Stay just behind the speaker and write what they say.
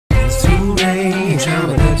Ray,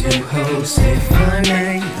 drama the two hosts. If I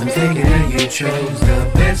may, I'm thinking that you chose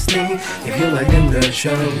the best thing. If you like them good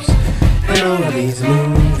shows and all of these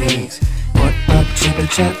movies. What up, Chip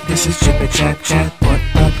Chat? This is Chip Chat Chat. What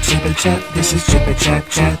up, Chip Chat? This is Chip Chat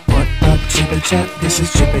Chat. What up, Chip Chat? This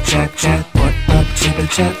is Chip Chat Chat. What up, Chip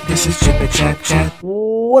Chat? This is Chip Chat Chat.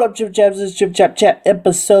 What up, Chip Chaps? This is Chip Chap Chat,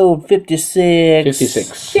 episode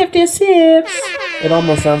 56. 56. It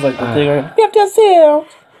almost sounds like the thing, right?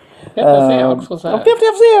 56. 56, what's that?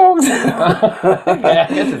 56. Yeah,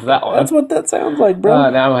 I guess it's that one. That's what that sounds like,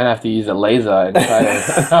 bro. Now I'm going to have to use a laser and try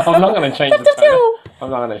to... I'm not going to change the tone. I'm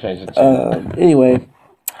not going to change the tone. Anyway,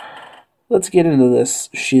 let's get into this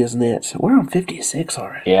shiznit. We're on 56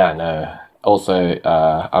 already. Yeah, I know. Also,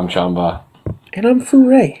 I'm Chamba. And I'm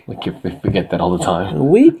Ray. We forget that all the time.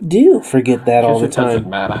 We do forget that all the time. It doesn't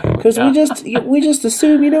matter. Because we just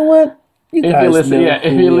assume, you know what? You guys know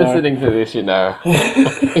if you're listening to this, you know.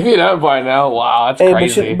 If you don't by now, wow, that's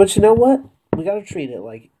crazy. But you know what? We gotta treat it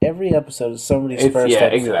like every episode is somebody's first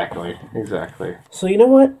episode. Exactly. So you know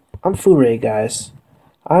what? I'm Ray, guys.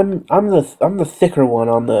 I'm the thicker one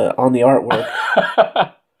on the artwork.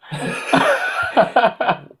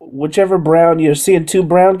 Whichever brown you're seeing, two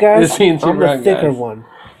brown guys. You're seeing two brown I'm the thicker guys. one.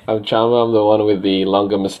 I'm Chamba. I'm the one with the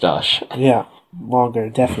longer mustache. Yeah, longer,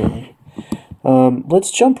 definitely.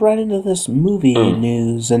 Let's jump right into this movie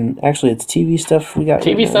news, and actually, it's TV stuff we got.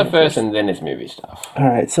 TV stuff first, and then it's movie stuff. All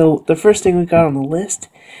right. So the first thing we got on the list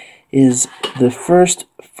is the first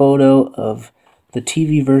photo of the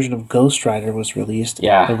TV version of Ghost Rider was released.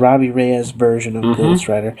 Yeah. The Robbie Reyes version of Ghost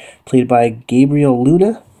Rider, played by Gabriel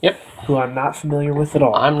Luna. Yep. Who I'm not familiar with at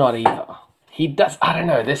all. I'm not either. He does. I don't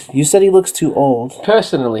know this. You said he looks too old.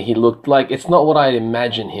 Personally, he looked like it's not what I'd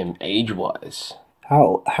imagine him age-wise.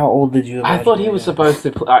 How old did you imagine? I thought he was supposed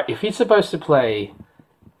to play. If he's supposed to play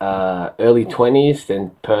early 20s,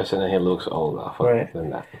 then personally he looks older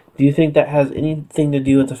than that. Do you think that has anything to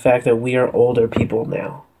do with the fact that we are older people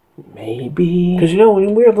now? Maybe. Because, you know,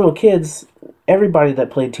 when we were little kids, everybody that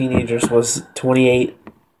played teenagers was 28.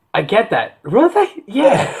 I get that. Really?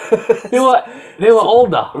 Yeah. they were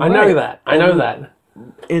older. I know that. I know that.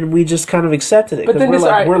 And we just kind of accepted it. But then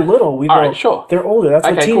we're little. We go, sure. They're older. That's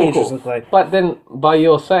what teenagers cool. look like. But then, by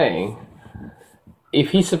your saying,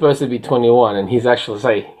 if he's supposed to be 21 and he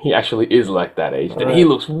actually is like that age, then he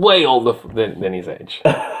looks way older than his age.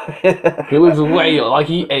 He looks way older. Like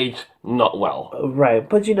he aged not well. Right.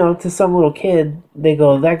 But, you know, to some little kid, they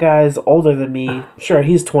go, that guy's older than me. Sure,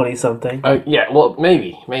 he's 20-something. Yeah, well,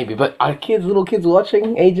 maybe. But are little kids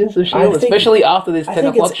watching Agents of S.H.I.E.L.D., especially after this 10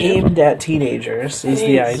 o'clock shift? I think it's aimed at teenagers, is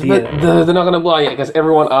the idea. But they're not going to buy it, because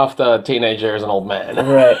everyone after a teenager is an old man.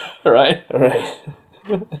 Right. Right?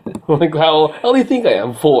 Like, how do you think I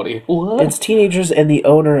am? 40. What? It's teenagers and the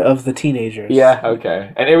owner of the teenagers. Yeah,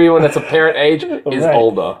 okay. And everyone that's a parent age is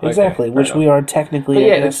older. Exactly, okay, which we are technically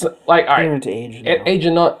it's like, all right, parent age now. Age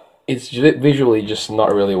or not, it's visually just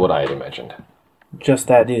not really what I had imagined. Just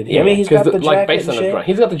that dude. Yeah, I mean, he's got the jacket based on and shit.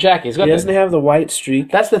 he's got the jacket. He doesn't have the white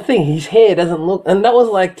streak. That's the thing. His hair doesn't look... And that was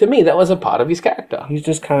like, to me, that was a part of his character. He's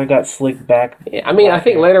just kind of got slicked back. Yeah, I mean, I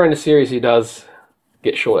think later in the series he does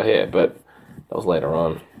get shorter hair, but that was later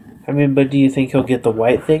on. I mean, but do you think he'll get the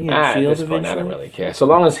white thing in S.H.I.E.L.D. At this point, eventually? I don't really care. So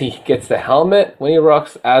long as he gets the helmet when he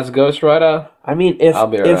rocks as Ghost Rider... I mean,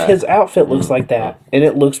 if his outfit looks like that, and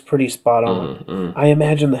it looks pretty spot on, I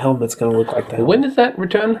imagine the helmet's going to look like that. When does that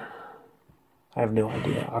return? I have no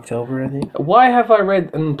idea. October, I think. Why have I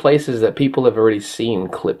read in places that people have already seen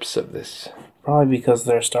clips of this? Probably because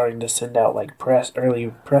they're starting to send out like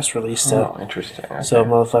early press release stuff. Oh, interesting. Okay. So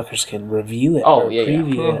motherfuckers can review it.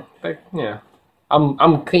 Preview it. Yeah.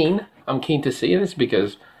 I'm keen. I'm keen to see this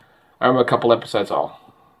because I remember a couple episodes.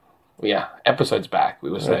 Episodes back,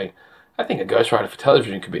 we were saying, I think a Ghost Rider for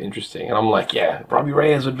television could be interesting, and I'm like, yeah, Robbie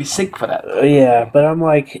Reyes would be sick for that. Yeah, but I'm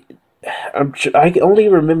like, I only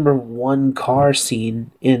remember one car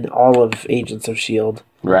scene in all of Agents of S.H.I.E.L.D.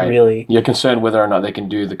 Right. Really. You're concerned whether or not they can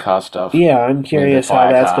do the car stuff. Yeah, I'm curious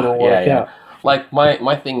how that's going to work out. Like,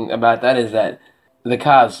 my thing about that is that the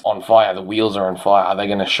car's on fire, the wheels are on fire. Are they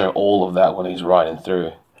going to show all of that when he's riding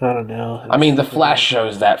through? I don't know. I mean, the Flash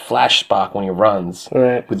shows that flash spark when he runs.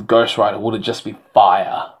 Right. With Ghost Rider, would it just be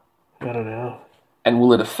fire? I don't know. And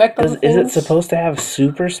will it affect other things? Is it supposed to have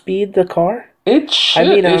super speed, the car? It should. I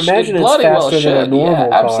mean, I imagine it's faster than a normal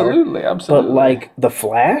car. Absolutely. But, like, the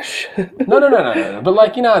Flash? No. But,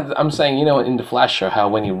 like, you know, I'm saying, you know, in the Flash show, how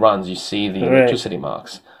when he runs, you see the electricity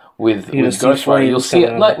marks. With Ghost Rider, you'll see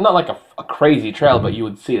it, not like a crazy trail, but you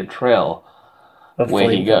would see a trail where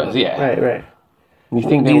he goes. Yeah. Right. You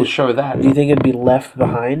think they will show that? Do you think it'd be left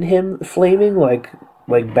behind him flaming, like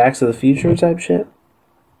Back to the Future type shit?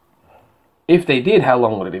 If they did, how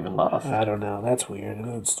long would it even last? I don't know. That's weird.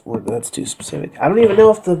 That's too specific. I don't even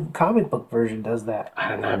know if the comic book version does that. I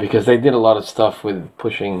don't know, because they did a lot of stuff with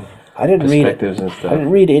pushing perspectives and stuff. I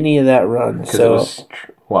didn't read any of that run. So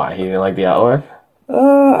why? He didn't like the artwork?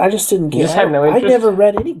 I just didn't care. You just had no interest? I never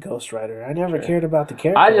read any Ghost Rider. I never cared about the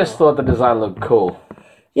character. I just thought the design looked cool.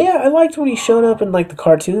 Yeah, I liked when he showed up in like the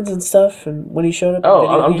cartoons and stuff, and when he showed up.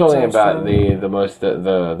 I'm talking about the most I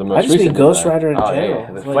just recent mean Ghost design. Rider in general.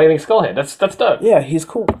 Yeah. The flaming skullhead. That's dope. Yeah, he's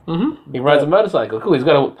cool. Mm-hmm. He rides a motorcycle. Cool. He's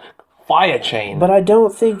got a fire chain. But I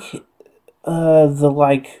don't think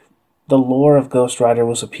the lore of Ghost Rider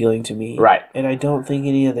was appealing to me. Right. And I don't think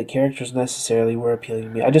any of the characters necessarily were appealing to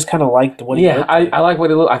me. I just kind of liked what he looked like. I like what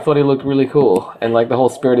he looked. I thought he looked really cool, and like the whole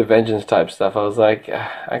Spirit of Vengeance type stuff. I was like,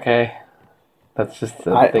 okay, that's just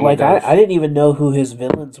the thing. I didn't even know who his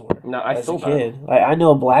villains were. No, I as still a kid. I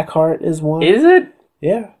know Blackheart is one. Is it?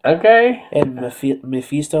 Yeah. Okay. And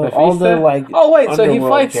Mephisto, all the Oh wait, so he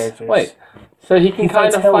fights. Characters. Wait, so he can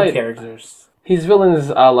kind of fight characters. His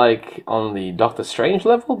villains are like on the Doctor Strange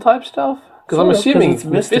level type stuff. Because I'm assuming it's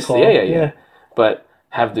mystical. Yeah. But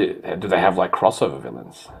do they have like crossover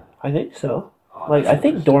villains? I think so. I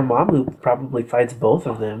think Dormammu probably fights both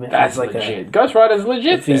of them. If That's he's legit. Ghost Rider's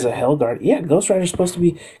legit. If he's a Hellguard. Yeah, Ghost Rider's supposed to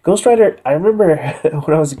be... Ghost Rider, I remember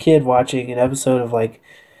when I was a kid watching an episode of I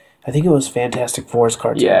think it was Fantastic Four's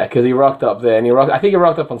cartoon. Yeah, because he rocked up there, and I think he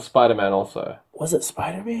rocked up on Spider-Man also. Was it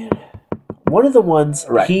Spider-Man? One of the ones,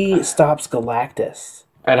 right. He stops Galactus.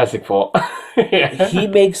 Fantastic Four. Yeah. He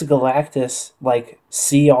makes Galactus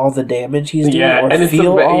see all the damage he's doing or and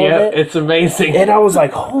feel all of it. It's amazing. And I was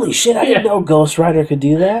like, holy shit, I didn't know Ghost Rider could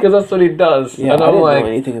do that. Because that's what he does. Yeah, and I I'm didn't like,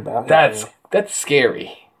 know anything about that's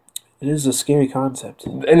scary. It is a scary concept.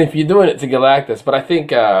 And if you're doing it to Galactus, but I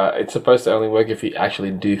think it's supposed to only work if you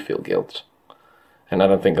actually do feel guilt. And I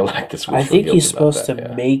don't think Galactus would. I think he's supposed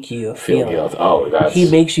to make you feel guilt. Oh, he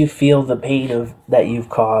makes you feel the pain that you've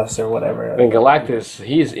caused or whatever. And Galactus,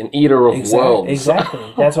 he's an eater of worlds.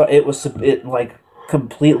 Exactly. That's why it was. It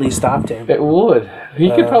completely stopped him. It would. He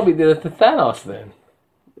could probably do it to Thanos then.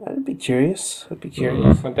 I'd be curious. I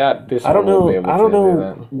don't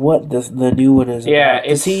know what the new one is. Yeah, about.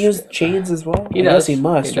 Does he use chains as well? He does. He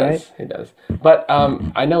must, right? He does. But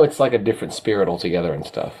I know it's like a different spirit altogether and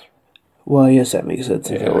stuff. Well, yes, that makes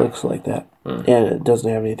sense if it looks like that, and it doesn't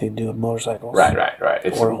have anything to do with motorcycles. Right.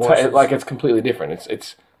 It's completely different.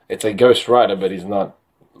 It's a Ghost Rider, but he's not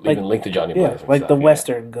even linked to Johnny Blaze. Yeah, the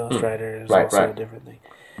Western Ghost Rider is also a different thing.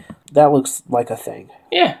 That looks like a thing.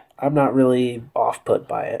 Yeah, I'm not really off-put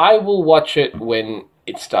by it. I will watch it when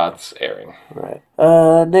it starts airing. Right.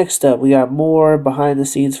 Next up, we got more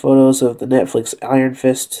behind-the-scenes photos of the Netflix Iron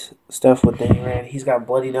Fist stuff with Danny Rand. He's got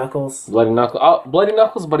bloody knuckles. Bloody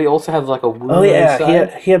knuckles, but he also has like a wound. Oh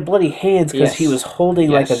yeah, he had bloody hands because he was holding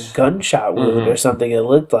like a gunshot wound or something. It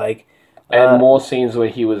looked like. And more scenes where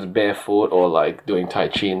he was barefoot or like doing Tai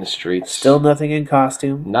Chi in the streets. Still nothing in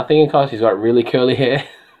costume. Nothing in costume. He's got really curly hair.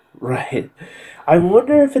 Right. I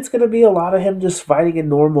wonder if it's going to be a lot of him just fighting in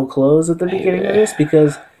normal clothes at the beginning of this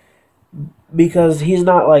because he's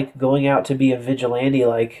not going out to be a vigilante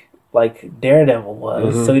like Daredevil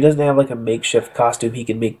was. So he doesn't have a makeshift costume he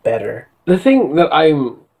can make better. The thing that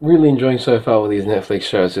I'm really enjoying so far with these Netflix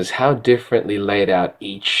shows is how differently laid out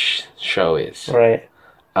each show is. Right.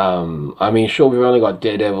 I mean, sure, we've only got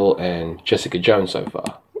Daredevil and Jessica Jones so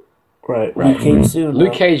far. Right. Luke Cage soon.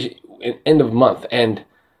 Luke Cage, end of month, and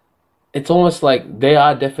it's almost like they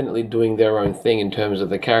are definitely doing their own thing in terms of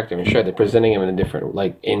the character and show. They're presenting him in a different,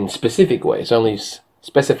 in specific ways, only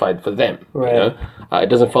specified for them. Right. You know? It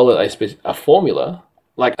doesn't follow a formula,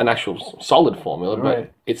 like an actual solid formula,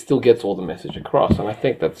 but it still gets all the message across. And I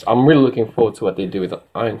think I'm really looking forward to what they do with the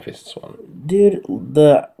Iron Fists one. Dude,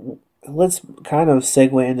 let's kind of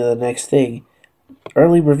segue into the next thing.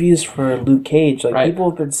 Early reviews for Luke Cage. People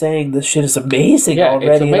have been saying this shit is amazing already.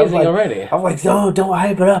 Yeah, it's amazing already. I'm like, no, don't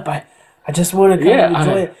hype it up. I just want to kind of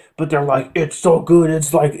enjoy it. But they're like, it's so good.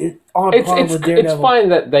 It's on par with Daredevil. It's fine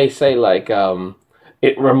that they say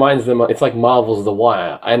it reminds them. It's like Marvel's The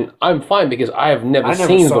Wire, and I'm fine because I have never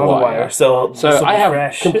seen The Wire. So I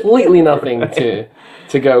have completely nothing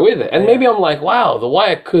to go with it. And maybe I'm like, wow, The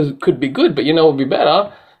Wire could be good, but what would be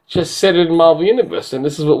better? Just set it in Marvel Universe, and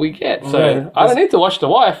this is what we get. So I don't need to watch The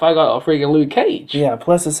Wire if I got a freaking Luke Cage. Yeah,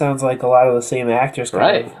 plus it sounds like a lot of the same actors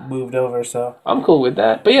kind of moved over, so... I'm cool with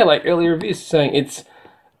that. But yeah, early reviews saying it's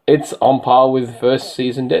on par with first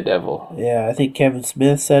season Daredevil. Yeah, I think Kevin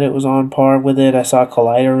Smith said it was on par with it. I saw a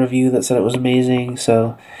Collider review that said it was amazing,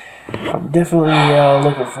 so I'm definitely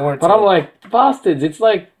looking forward to it. But I'm like, bastards, it's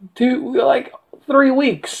 30 3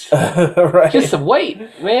 weeks. Right. Just wait,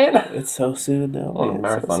 man. It's so soon now. On a Man.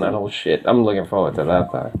 marathon, So that whole shit. I'm looking forward to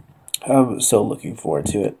that, though. I'm so looking forward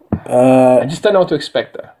to it. I just don't know what to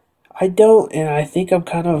expect, though. I don't, and I think I'm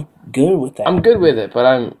kind of good with that. I'm good with it, but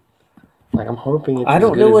I'm hoping it's I as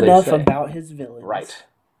don't good know as they enough say. about his villains. Right.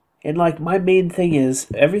 And, like, my main thing is,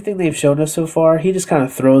 everything they've shown us so far, he just kind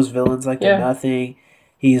of throws villains like they're nothing.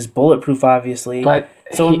 He's bulletproof, obviously. But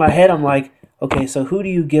so in my head, I'm like, okay, so who do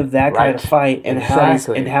you give that kind of fight, and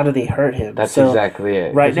how do they hurt him? That's so exactly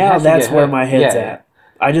it. Right now, that's where my head's at.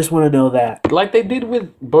 I just want to know that. Like they did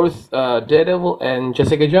with both Daredevil and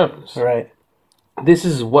Jessica Jones. Right. This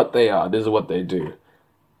is what they are. This is what they do.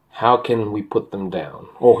 How can we put them down?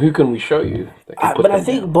 Or who can we show you that can put But them I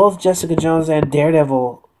think down? both Jessica Jones and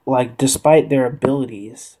Daredevil, like, despite their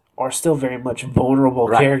abilities, are still very much vulnerable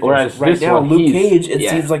characters. Whereas right this now, one, Luke Cage, it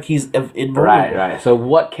seems like he's invulnerable. Right. So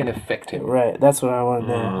what can affect him? Right, that's what I want to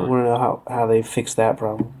know. I want to know how they fix that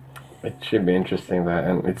problem. It should be interesting, that,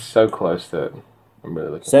 and it's so close that I'm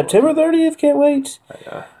really looking September 30th, can't wait.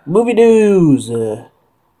 Yeah. Movie news.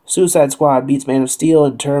 Suicide Squad beats Man of Steel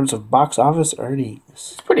in terms of box office earnings.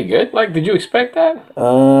 It's pretty good. Like, did you expect that?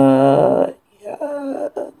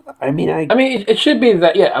 I mean, it should be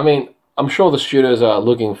that, yeah, I mean, I'm sure the studios are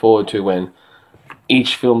looking forward to when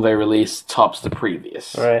each film they release tops the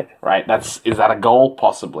previous. Right. Right? Is that a goal?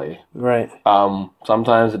 Possibly. Right.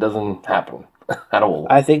 Sometimes it doesn't happen at all.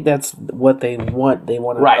 I think that's what they want. They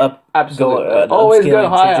want to Right. Absolutely. Always go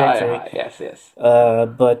high. Yes.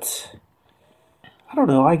 But I don't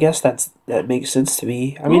know. I guess that makes sense to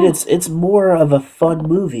me. I mean, it's more of a fun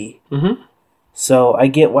movie. Mm-hmm. So I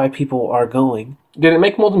get why people are going. Did it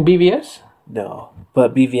make more than BVS? No,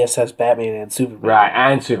 but BVS has Batman and Superman. Right,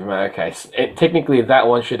 and Superman. Okay, so technically that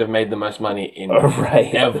one should have made the most money in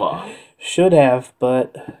ever. Should have,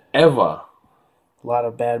 but ever. A lot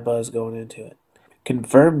of bad buzz going into it.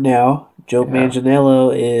 Confirmed now, Joe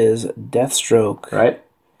Manganiello is Deathstroke. Right.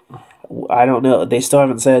 I don't know. They still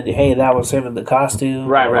haven't said, hey, that was him in the costume.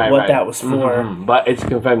 What that was for. Mm-hmm. But it's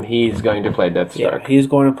confirmed he's going to play Deathstroke. Yeah, he's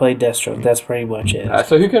going to play Deathstroke. That's pretty much it.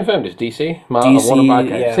 So who confirmed this? DC? DC,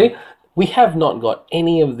 yeah. See, we have not got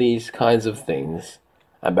any of these kinds of things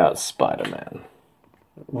about Spider-Man.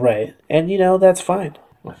 Right. And, that's fine.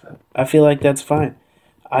 What's that? I feel like that's fine.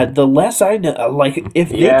 The less I know, like, if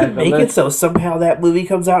they can make it so somehow that movie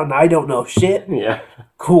comes out and I don't know shit,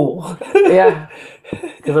 cool. Yeah.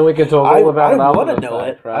 Because then we can talk all about it. I want to know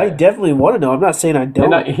it. Right. I definitely want to know. I'm not saying I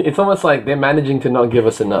don't. It's almost like they're managing to not give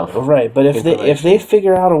us enough. Right, but if they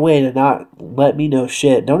figure out a way to not let me know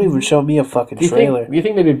shit, don't even show me a fucking trailer. Do you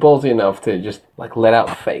think they'd be ballsy enough to just, like, let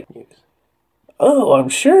out fake news? Oh, I'm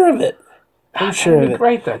sure of it. That'd be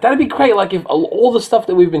great, though. That'd be great, like, if all the stuff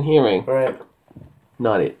that we've been hearing... Right.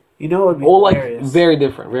 Not it. You know what would be hilarious? Like, very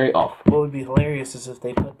different, very off. What would be hilarious is if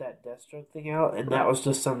they put that Deathstroke thing out and that was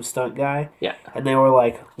just some stunt guy. Yeah. And they were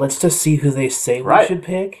like, let's just see who they say we should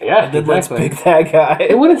pick. Yeah, and then let's pick that guy.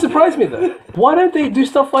 It wouldn't surprise me, though. Why don't they do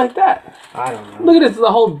stuff like that? I don't know. Look at this,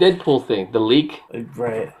 the whole Deadpool thing. The leak.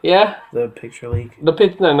 Right. Yeah? The picture leak. No,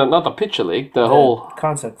 not the picture leak. The whole...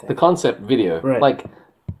 concept thing. The concept video. Right. Like,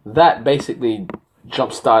 that basically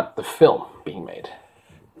jumpstart the film being made.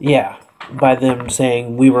 Yeah. By them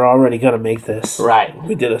saying, we were already going to make this. Right.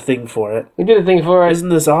 We did a thing for it. Isn't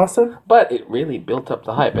this awesome? But it really built up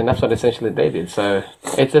the hype, and that's what essentially they did. So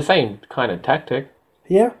it's the same kind of tactic.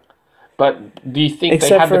 Yeah. But do you think they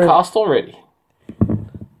had the cast already?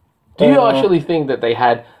 Do you actually think that they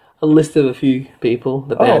had a list of a few people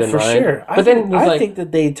that they had in mind? Oh, for sure. But I think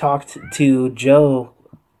that they talked to Joe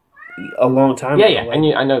a long time ago. Yeah,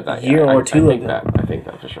 like I know that. A year or two ago. I think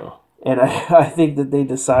that for sure. And I think that they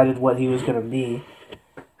decided what he was going to be.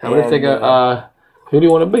 How did they go, who do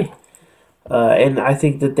you want to be? And I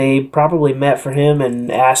think that they probably met for him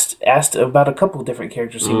and asked about a couple of different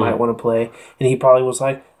characters he might want to play. And he probably was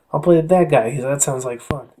like, I'll play the bad guy because that sounds like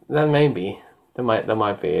fun. That may be. That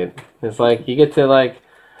might be it. It's like, you get to, like,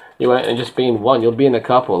 you won't just be in one. You'll be in a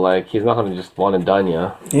couple. Like, he's not going to just one and done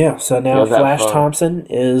you. Yeah, so now Flash Thompson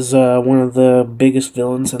is one of the biggest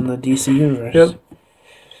villains in the DC universe. Yep.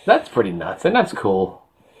 That's pretty nuts, and that's cool.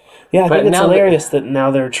 Yeah, I think it's hilarious that now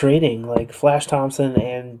they're trading, like, Flash Thompson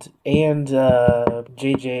and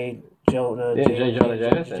JJ Jonah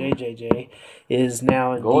JJJ is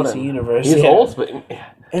now in DC Universe. He's awesome.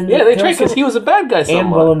 They trade because he was a bad guy somewhat.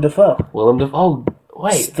 And Willem Dafoe. Oh,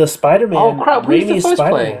 wait. The Spider-Man. Oh, crap. Who's Dafoe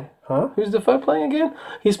playing? Huh? Who's Dafoe playing again?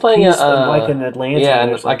 He's playing like an Atlantean.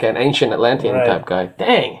 Yeah, like an ancient Atlantean type guy.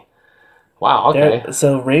 Dang. Wow, okay.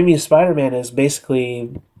 So Raimi's Spider-Man is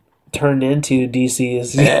basically turned into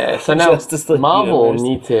DC's so now Justice League Marvel universe.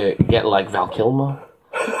 need to get like Val Kilmer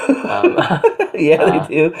Yeah, they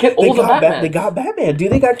do. Get all the Batmans. They got Batman,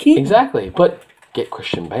 dude. They got Keaton. Exactly, but get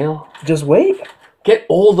Christian Bale. Just wait. Get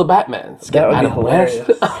all the Batmans. Get That would be Adam West.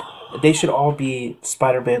 hilarious. They should all be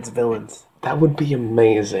Spider-Man's villains. That would be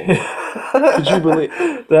amazing. Could you believe?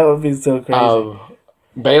 That would be so crazy.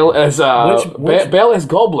 Bale as Bale as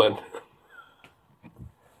Goblin.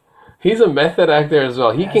 He's a method actor as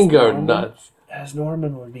well. He can go nuts. As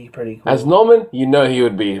Norman would be pretty cool. As Norman, you know he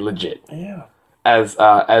would be legit. Yeah.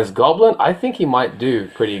 As Goblin, I think he might do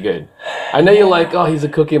pretty good. I know you're like, oh, he's a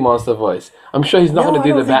Cookie Monster voice. I'm sure he's not going to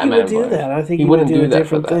do the Batman voice. He would do that. I think he wouldn't would do do a that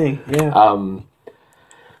different for that. thing. Yeah.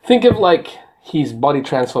 Think of like his body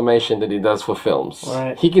transformation that he does for films.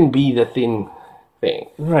 Right. He can be the thin thing.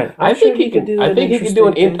 Right. I think he can. I think he can do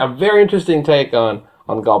a very interesting take on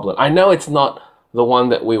Goblin. I know it's not the one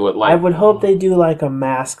that we would like. I would hope they do like a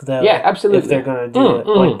mask though. Yeah, absolutely. If they're gonna do it,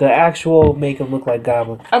 like the actual make him look like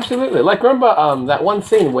Goblin. Absolutely. Like remember that one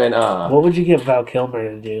scene when What would you get Val Kilmer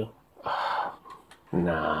to do?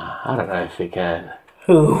 Nah, I don't know if he can.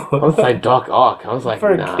 Who? I was like Doc Ock. I was like,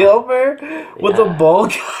 For nah. Kilmer with a bowl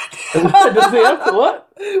cut. Does he have to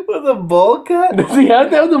what? With a bowl cut? Does he have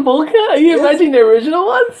to have the bowl cut? Are you imagining the original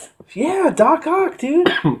ones? Yeah, Doc Ock, dude.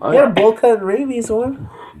 He had a bowl cut in Raimi's one.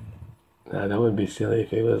 No, that would be silly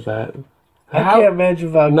if it was that. I can't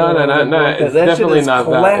imagine Val Kilmer. No. It's definitely not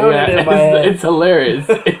that. Yeah, it's hilarious.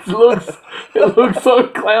 It looks so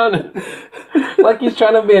clowny. Like he's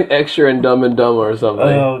trying to be an extra in Dumb and Dumber or something.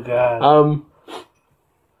 Oh god.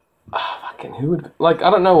 Fucking who would like? I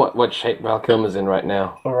don't know what shape Val Kilmer's in right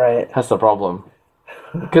now. Right. That's the problem.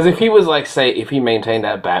 Because if he was like, say, if he maintained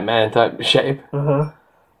that Batman type shape,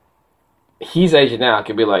 he's aging now. It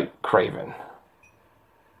could be like Craven.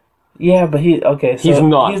 Yeah, but he's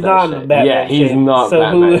not in the Batman Yeah, he's shape. not so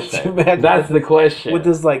Batman who would shape. you imagine That's the question. with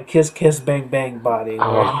this like kiss bang bang body.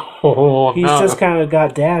 Oh, he's just kind of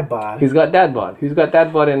got dad bod. He's got dad bod. He's got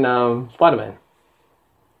dad bod in Spider-Man.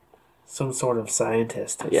 Some sort of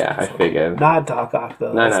scientist. Yeah, I figured. Not Doc Ock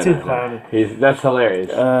though. That's too clowny. That's hilarious.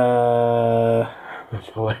 That's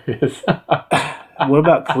hilarious. What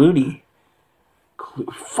about Clooney?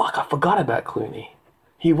 Fuck, I forgot about Clooney.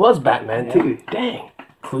 He was Batman too. Dang.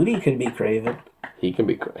 Clooney could be Craven. He can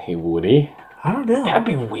be. Would he? I don't know. That'd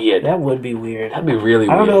be weird. That would be weird. That'd be really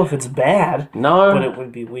weird. I don't know if it's bad. No. But it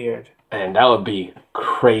would be weird. And that would be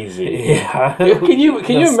crazy. Yeah. Can you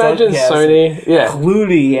imagine Sony? Yeah.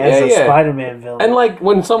 Clooney as a Spider-Man villain. And like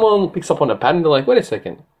when someone picks up on a pattern, they're like, wait a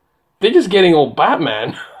second. They're just getting all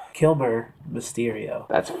Batman. Kilmer, Mysterio.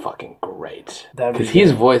 That's fucking great. That'd be Because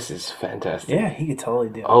his voice is fantastic. Yeah, he could totally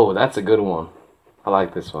do it. Oh, that's a good one. I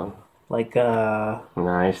like this one. Like,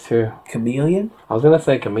 nice too. Chameleon? I was gonna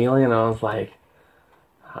say Chameleon, I was like,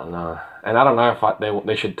 I don't know. And I don't know if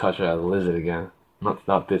they should touch a lizard again.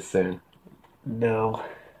 Not this soon. No,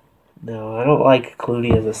 I don't like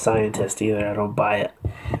Clooney as a scientist either. I don't buy it.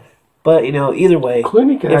 But, either way,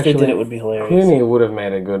 Clooney could if they did it, would be hilarious. Clooney would have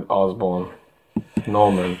made a good Osborn.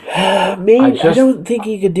 Norman. Maybe, I don't think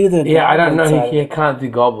he could do the Yeah, I don't know. He can't do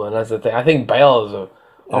Goblin. That's the thing. I think Bale is a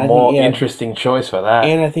more interesting choice for that.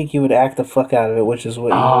 And I think he would act the fuck out of it, which is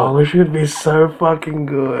what which would be so fucking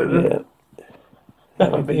good. Yeah.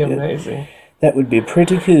 That would be amazing. That would be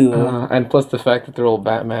pretty cool. And plus the fact that they're all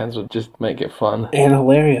Batmans would just make it fun. And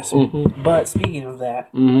hilarious. Mm-hmm. But speaking of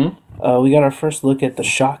that, we got our first look at the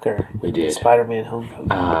Shocker. We did. Spider-Man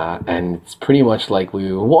Homecoming. And it's pretty much like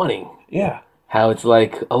we were wanting. Yeah. How it's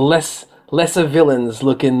like a lesser villains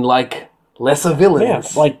looking like lesser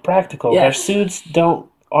villains. Yeah, like practical. Yeah. Their suits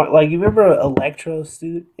aren't like, you remember Electro's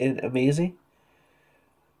suit in Amazing?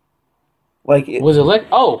 Like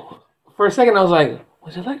for a second I was like,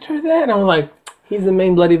 was Electro there? And I was like, he's the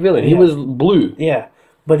main bloody villain. Yeah. He was blue. Yeah.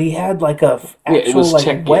 But he had like a actual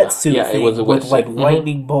wetsuit thing it was a with like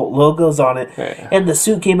lightning bolt logos on it, and the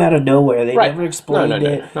suit came out of nowhere. They never explained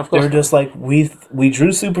it. No, they were just like, we drew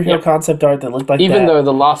superhero concept art that looked like Even though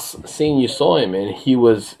the last scene you saw him in, he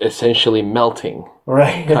was essentially melting.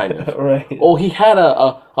 Right. Kind of. Right. Or he had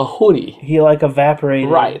a hoodie. He like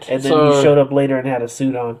evaporated. Right. And then he showed up later and had a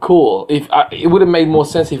suit on. Cool. It would have made more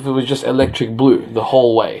sense if it was just electric blue the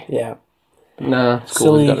whole way. Yeah. Nah, it's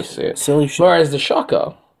cool. He's got to see it. Silly shit. Whereas the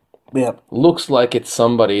Shocker looks like it's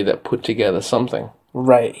somebody that put together something.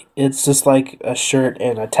 Right. It's just like a shirt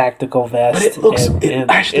and a tactical vest. But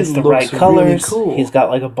it's the right colors. Really cool. He's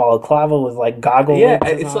got like a balaclava with like goggles. Yeah,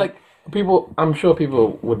 it's like I'm sure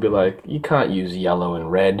people would be like, you can't use yellow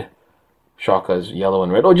and red. Shocker's yellow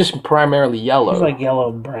and red, or just primarily yellow. It's like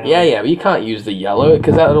yellow and brown. Yeah, but you can't use the yellow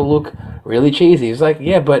because that'll look really cheesy. It's like,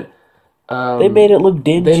 yeah, but They made it look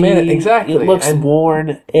dingy. They made it exactly. It looks worn,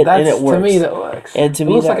 and it works. To me, that works. And to it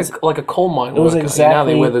me, looks like a coal mine. It was worker. exactly. Now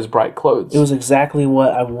they wear those bright clothes. It was exactly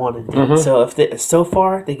what I wanted. So so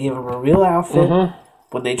far they gave him a real outfit.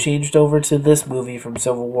 When they changed over to this movie from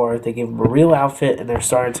Civil War, they gave him a real outfit, and they're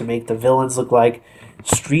starting to make the villains look like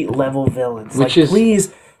street level villains.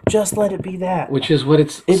 Please. Just let it be that. Which is what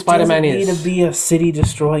Spider-Man is. It doesn't need to be a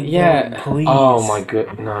city-destroying villain, please. Oh my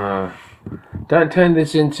god, no. Don't turn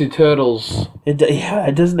this into Turtles. It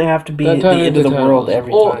doesn't have to be the end of the world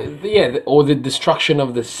every time. Or the destruction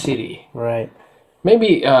of the city. Right.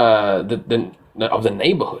 Maybe of the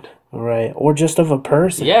neighborhood. Right. Or just of a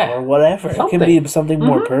person. Yeah. Or whatever. Something. It can be something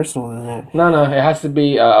more personal than that. No, it has to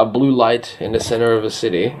be a blue light in the center of a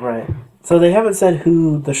city. Right. So they haven't said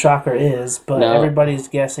who the Shocker is, but everybody's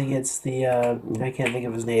guessing it's the I can't think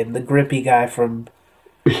of his name, the grippy guy from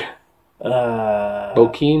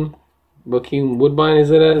Bokeem Woodbine, is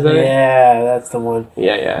that it? Yeah, that's the one.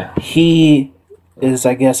 Yeah. He is,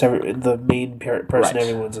 I guess, the main person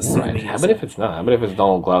everyone's assuming. How about if it's not? How about if it's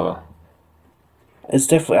Donald Glover? It's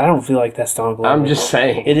definitely. I don't feel like that's Donald Glover. I'm just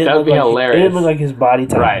saying. That would be hilarious. It didn't look like his body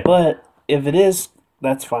type. Right. But if it is,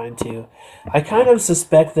 that's fine too. I kind of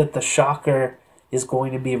suspect that the Shocker is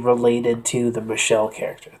going to be related to the Michelle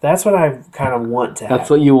character. That's what I kind of want to happen. That's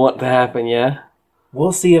what you want to happen, yeah?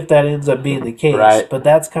 We'll see if that ends up being the case. Right. But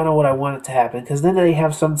that's kind of what I want it to happen. Because then they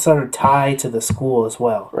have some sort of tie to the school as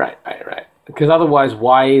well. Right. Because otherwise,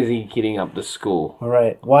 why is he getting up to school?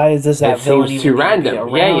 Right. Why is this that villain seems too random.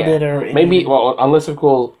 It or maybe, unless of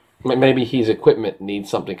course, maybe his equipment needs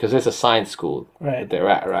something. Because there's a science school that they're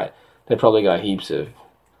at, right? They probably got heaps of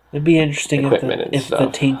It'd be interesting if the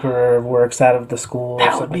Tinkerer works out of the school.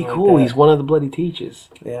 That would be cool. He's one of the bloody teachers.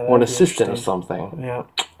 Yeah, or an assistant or something. Yeah.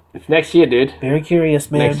 It's next year, dude. Very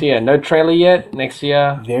curious, man. Next year. No trailer yet. Next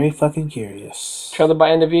year. Very fucking curious. Trailer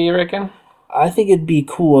by end of year, you reckon? I think it'd be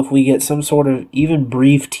cool if we get some sort of even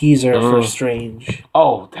brief teaser for Strange.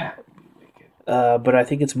 Oh, that would be wicked. But I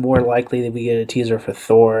think it's more likely that we get a teaser for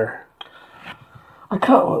Thor. I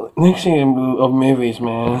can't. Next year of movies,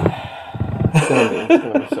 man. It's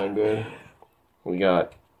gonna be so good. We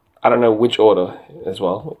got, I don't know which order as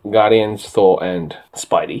well. Guardians, Thor, and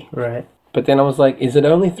Spidey. Right. But then I was like, is it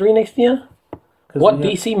only 3 next year? What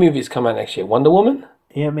DC movies come out next year? Wonder Woman?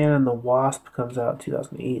 Ant-Man and the Wasp comes out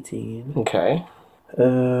 2018. Okay.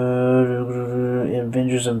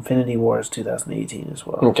 Avengers Infinity War is 2018 as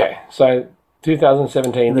well. Okay. So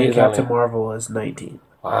 2017 and then is Captain Marvel is 19.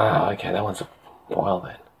 Wow, okay, that one's a while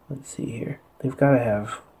then. Let's see here. They've got to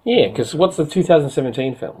have... Yeah, because what's the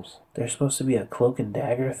 2017 films? There's supposed to be a Cloak and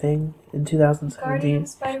Dagger thing in 2017.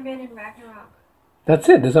 Guardians, Spider-Man, and Ragnarok. That's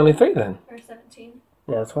it. There's only 3 then. Or 17.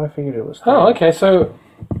 Yeah, that's why I figured it was 3. Oh, okay. So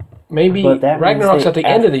maybe Ragnarok's at the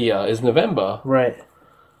end of the year is November. Right.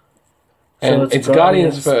 And so it's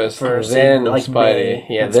Guardians first then like Spidey. May,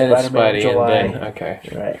 yeah, then it's Spider-Man Spidey, July. and then okay.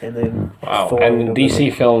 Right, and then wow. Thor And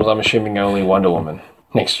DC films, I'm assuming only Wonder Woman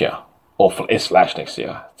next year, or it's Flash next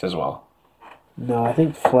year as well. No, I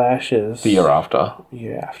think Flash is the year after. The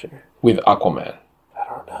year after with Aquaman. I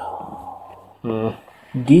don't know.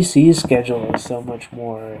 DC's schedule is so much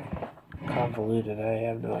more convoluted. I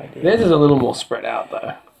have no idea. Theirs is a little more spread out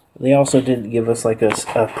though. They also didn't give us like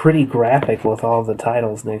a pretty graphic with all the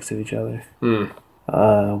titles next to each other.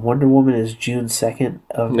 Wonder Woman is June 2nd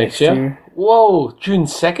of next year. Whoa, June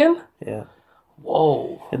 2nd? Yeah.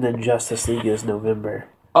 Whoa. And then Justice League is November.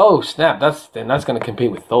 Oh snap! That's going to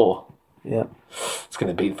compete with Thor. Yep. It's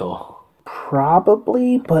going to beat Thor.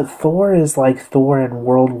 Probably, but Thor is like Thor in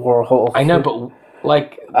World War Hulk. I know, but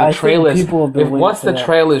like the trailers. Once the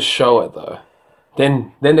trailers show it though,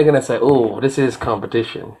 then they're gonna say, "Oh, this is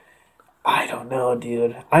competition." I don't know,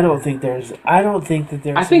 dude. I don't think that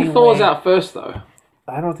there's. I think Thor's out first though.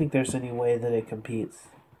 I don't think there's any way that it competes.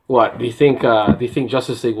 What do you think? Do you think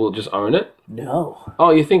Justice League will just own it? No.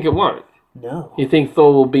 Oh, you think it won't? No. You think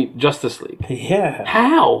Thor will beat Justice League? Yeah.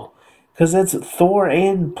 How? Because that's Thor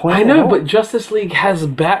and Planet I know, Hulk. but Justice League has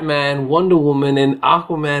Batman, Wonder Woman, and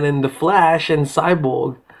Aquaman, and the Flash, and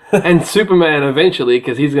Cyborg, and Superman eventually,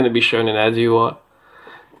 because he's going to be shown in As You Are.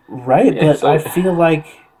 Right, yeah, but so...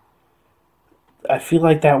 I feel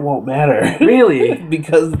like that won't matter. Really?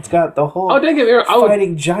 Because it's got the whole don't get me wrong,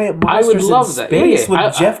 fighting giant monsters in space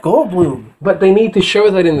with Jeff Goldblum. But they need to show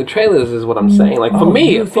that in the trailers, is what I'm saying. Like for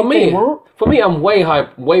me, I'm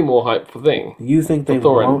way more hyped for thing. You think they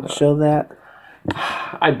won't show that?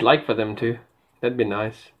 I'd like for them to. That'd be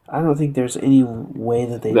nice. I don't think there's any way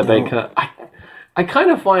that they can. I kind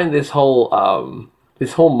of find this whole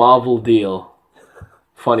Marvel deal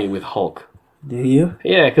funny with Hulk. Do you?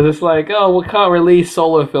 Yeah, because it's like, oh, we can't release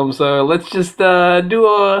solo films, so let's just do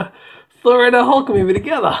a Thor and a Hulk movie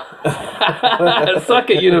together. Suck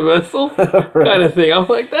it, Universal. Kind of thing. I'm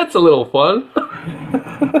like, that's a little fun.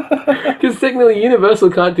 Because technically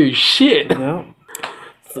Universal can't do shit. No.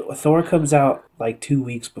 Thor comes out like 2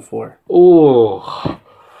 weeks before. Oh.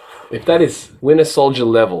 If that is Winter Soldier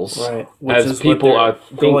levels, Right. as people are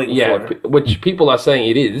which people are saying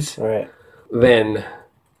it is, Right. then,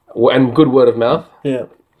 and good word of mouth, Yeah.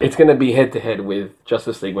 it's going to be head to head with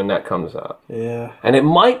Justice League when that comes out, Yeah. and it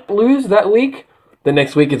might lose that week. The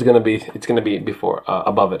next week it's going to be before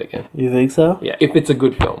above it again. You think so? Yeah, if it's a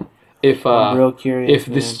good film. If I'm real curious.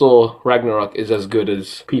 if this Thor Ragnarok is as good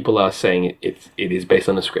as people are saying it is based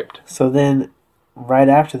on the script. So then, right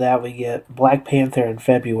after that, we get Black Panther in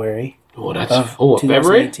February. Oh, that's of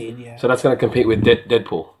February. 2018. Yeah. So that's going to compete with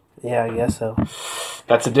Deadpool. Yeah, I guess so.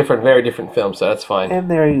 That's a very different film, so that's fine. And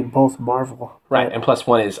they're both Marvel. Right, and plus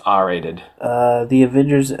one is R-rated. The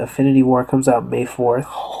Avengers Infinity War comes out May 4th.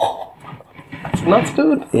 That's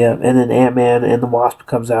good. Yeah, and then Ant-Man and the Wasp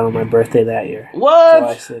comes out on my birthday that year. What?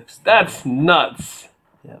 July 6th. That's nuts.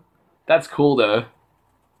 Yep. That's cool, though.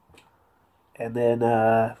 And then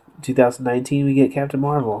 2019 we get Captain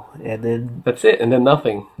Marvel. And then... That's it, and then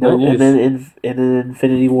nothing. No news. and then an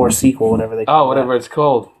Infinity War sequel, whatever they call it. whatever it's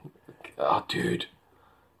called. Oh, dude.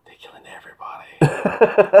 They're killing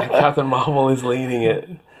everybody. And Captain Marvel is leading it.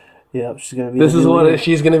 Yep, she's going to be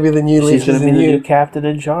She's going to be the new lead. She's going to be the new captain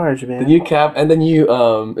in charge, man. The new Cap and the new,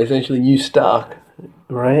 essentially new Stark.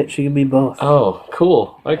 Right? She can be both. Oh,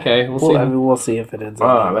 cool. Okay, we'll see. I mean, we'll see if it ends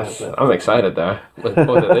up. I'm excited, though. Looking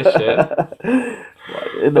forward to this shit.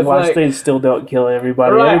 In the watch, they still don't kill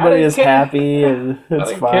everybody. Right, Everybody is care. happy, and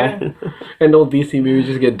it's fine. And all DC movies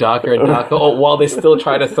just get darker and darker. While they still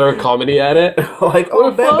try to throw comedy at it. Like,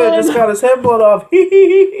 oh, Batman just got his head blown off.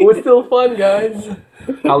 We're still fun, guys.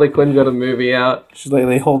 Harley Quinn got a movie out. She's like,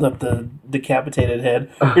 they hold up the decapitated head.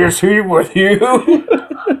 Here's who with you.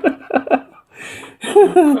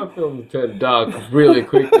 That film turned dark really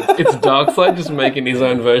quick. It's Darkseid just making his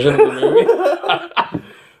own version of the movie.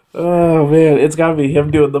 Oh man, it's gotta be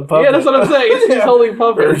him doing the puppet. Yeah, that's what I'm saying. It's his holy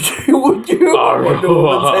puppet. Would you?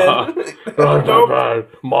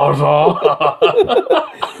 Martha.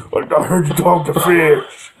 I heard you talk to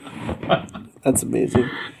fish. That's amazing.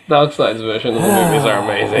 Darkseid's version of the movies are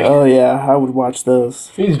amazing. Oh yeah, I would watch those.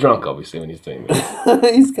 He's drunk, obviously, when he's doing this.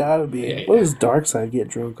 He's gotta be. Yeah. What does Darkseid get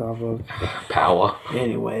drunk off of? Power.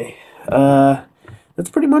 Anyway, that's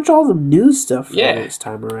pretty much all the news stuff for this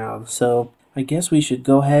time around. So I guess we should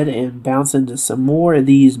go ahead and bounce into some more of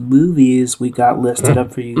these movies we got listed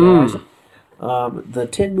up for you guys. The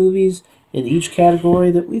 10 movies in each category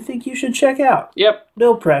that we think you should check out. Yep.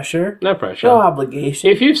 No pressure. No pressure. No obligation.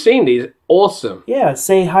 If you've seen these, awesome. Yeah,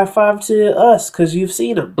 say high five to us because you've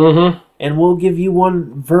seen them. Mm-hmm. And we'll give you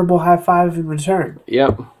one verbal high five in return.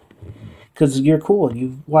 Yep. Because you're cool and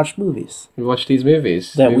you've watched movies. We watched these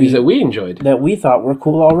movies. That we enjoyed. That we thought were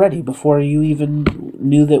cool already before you even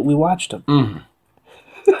knew that we watched them.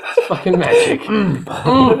 It's fucking magic.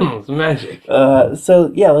 It's magic.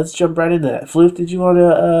 So, yeah, let's jump right into that. Floof, did you want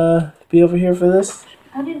to be over here for this?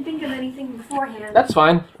 I didn't think of anything beforehand. That's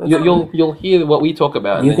fine. You'll hear what we talk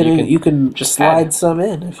about. You and you can just slide add. some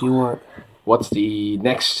in if you want. What's the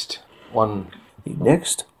next one? The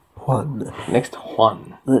next one. Next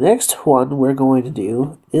one. The next one we're going to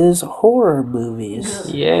do is horror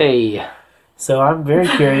movies. Yay. So I'm very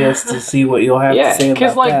curious to see what you'll have to say about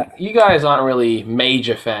because that. you guys aren't really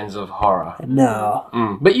major fans of horror.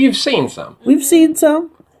 No. But you've seen some. We've seen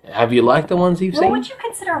some. Have you liked the ones you've What seen? would you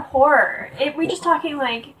consider horror? We're just talking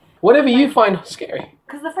like... Whatever you find scary.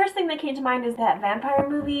 Because the first thing that came to mind is that vampire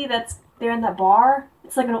movie they're in that bar.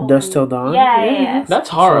 It's like an old... Dusk Till Dawn? Yeah. That's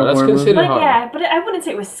horror. That's horror considered movie. horror. Yeah, but I wouldn't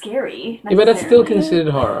say it was scary. Yeah, but that's still necessarily.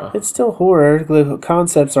 considered horror. It's still horror. The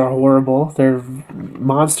concepts are horrible. They're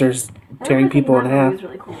monsters tearing people in half. Was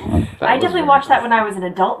really cool. I definitely watched that when I was an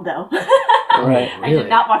adult, though. Right. I did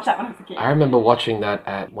not watch that when I was a kid. I remember watching that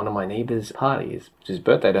at one of my neighbor's parties. It was his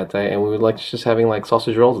birthday that day, and we were like just having like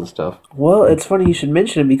sausage rolls and stuff. Well, it's funny you should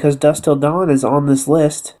mention it because Dusk Till Dawn is on this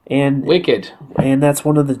list, and Wicked. that's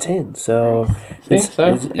one of the 10. So See? It's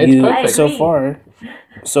perfect.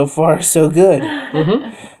 So far, so good.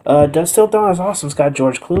 Dusk Till Dawn is awesome. It's got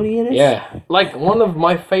George Clooney in it. Yeah, like one of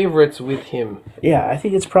my favorites with him. Yeah, I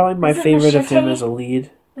think it's probably my Is it favorite of him Machete? as a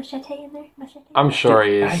lead. Machete in there? Machete? I'm sure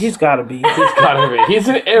he is. He's got to be. He's gotta be. He's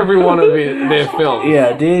in every one of their films.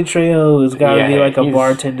 Yeah, Danny Trejo has got to be like a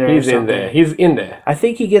bartender. He's or in something. there. He's in there. I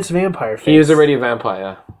think he gets vampire face. He is already a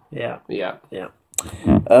vampire. Yeah. Yeah. Yeah.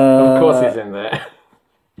 Of course he's in there.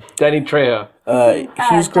 Danny Trejo.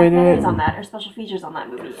 He's great in it. on that, or special features on that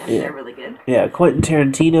movie, and they're really good. Yeah, Quentin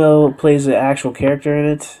Tarantino plays an actual character in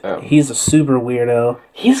it. Oh. He's a super weirdo,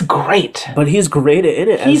 He's great. but he's great in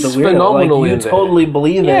it He's as the weirdo. phenomenal Like, you in there. totally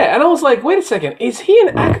believe it. Yeah, and I was like, wait a second, is he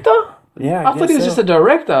an actor? Yeah, I thought he was just a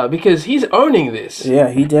director because he's owning this. Yeah,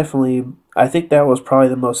 he definitely. I think that was probably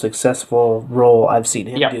the most successful role I've seen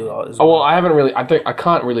him do. As Oh well, I haven't really. I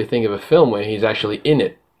can't really think of a film where he's actually in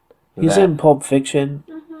it. He's in Pulp Fiction.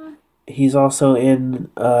 He's also in.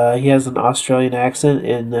 He has an Australian accent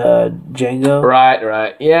in Django.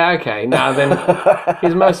 Right. Yeah, okay. Now then,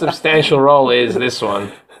 his most substantial role is this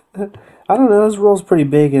one. I don't know. His role's pretty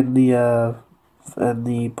big in the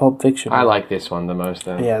Pulp Fiction. I like this one the most.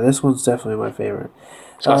 Then. Yeah, this one's definitely my favorite.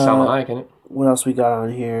 It's got Salma Hayek in it. What else we got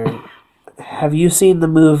on here? Have you seen the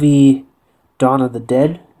movie Dawn of the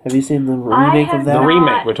Dead? Have you seen the remake of have that? The not.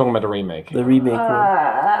 remake. We're talking about the remake. The remake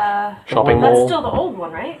one. Shopping That's mall. still the old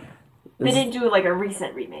one, right? They didn't do like a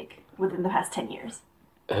recent remake within the past 10 years.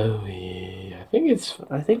 Oh yeah, I think it's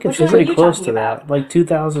It's Which one pretty are you close talking to that. about? Like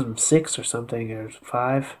 2006 or something, or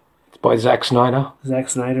 5. by Zack Snyder. Zack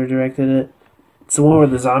Snyder directed it. It's the one where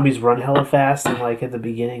the zombies run hella fast and like at the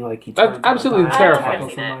beginning, like he That's turns on absolutely fire and terrifying.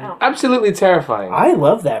 tackles somebody. Oh. Absolutely terrifying. I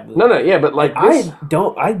love that movie. No, yeah, but like this,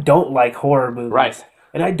 I don't like horror movies. Right.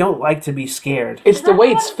 And I don't like to be scared it's the way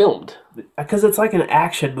it's filmed. because it's like an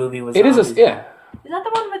action movie with It is zombies. yeah. Is that the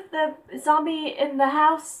one with the zombie in the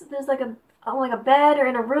house? There's like a bed or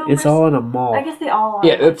in a room? It's or all in a mall. I guess they all are.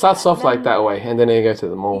 Yeah, it starts off And like then- that way, and then they go to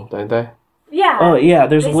the mall, don't they? Yeah. Oh yeah,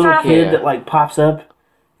 there's a They little start off- kid Yeah. that like pops up,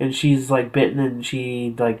 and she's like bitten, and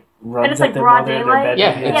she like runs And it's at like them broad while they're in their daylight. bed.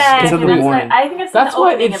 Yeah, Yeah, it's in the that's morning. Like, I think it's That's the why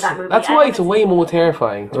opening it's of that movie. that's I why haven't it's seen way it. more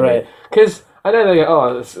terrifying to me. Right. Because I know they go,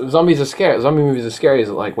 oh, zombies are scary. Zombie movies are scary, is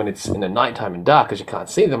like when it's in the nighttime and dark because you can't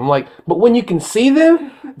see them. I'm like, but when you can see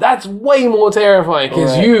them, that's way more terrifying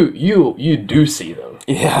because Right. you do see them.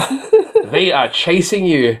 Yeah. They are chasing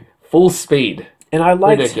you full speed. And I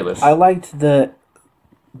liked Ridiculous. I liked the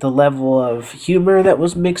level of humor that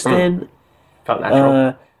was mixed in. Felt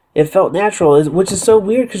natural. It felt natural, which is so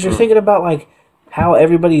weird because you're thinking about like how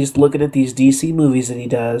everybody's looking at these DC movies that he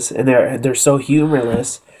does, and they're so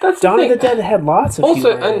humorless. That's the Dawn of thing. the Dead had lots of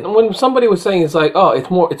Also, humor. in it. and when somebody was saying it's like, oh,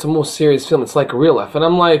 it's a more serious film. It's like real life, and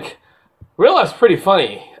I'm like, real life's pretty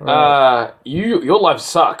funny. Your life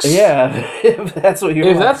sucks. Yeah, if that's what you're.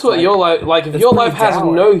 If that's what your life like, if It's your pretty life has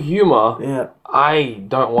dour. no humor, Yeah, I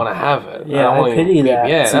don't want to have it. Yeah, don't I wanna pity be- that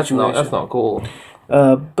Yeah, that's situation. not cool.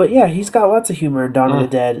 but yeah, he's got lots of humor in Dawn of the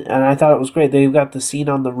Dead, and I thought it was great. They've got the scene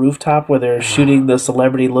on the rooftop where they're shooting the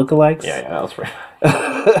celebrity lookalikes. Yeah, that was pretty.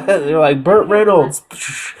 They're like Burt Reynolds.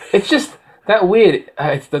 It's just that weird.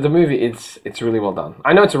 It's the movie. It's really well done.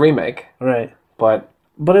 I know it's a remake, Right, but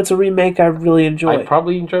but it's a remake I really enjoy. I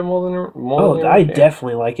probably enjoy more than more. Oh, than the I original.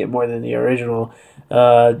 definitely like it more than the original.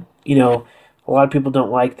 You know, a lot of people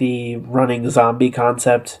don't like the running zombie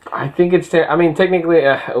concept. I think it's. I mean, technically,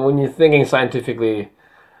 when you're thinking scientifically,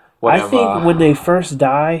 whatever. I think when they first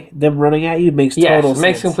die, them running at you makes yes, total it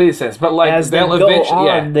makes sense. complete sense. But like As they they'll go eventually,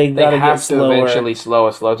 on, they gotta get have to slower. eventually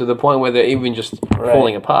slow to the point where they're even just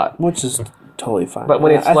falling apart. Which is totally fine. But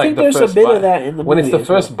when it's I like think the there's first a bit bite, of that in the when movie. it's the as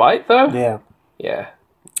well. first bite, though, Yeah. yeah,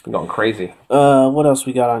 gone crazy. What else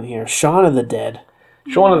we got on here? Shaun of the Dead.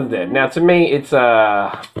 Shaun of the Dead. Now, to me, it's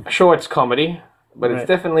sure it's comedy, but it's Right.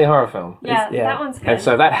 definitely a horror film. Yeah, yeah. that one's good. And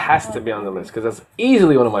so that has to be on the list because that's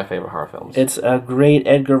easily one of my favorite horror films. It's a great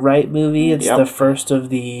Edgar Wright movie. It's Yep. the first of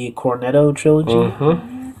the Cornetto trilogy.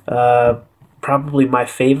 Mhm. Probably my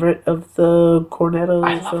favorite of the Cornetto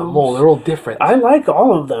I films. love them all. They're all different. I like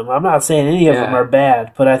all of them. I'm not saying any of them Yeah. are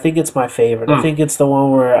bad, but I think it's my favorite. I think it's the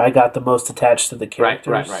one where I got the most attached to the right,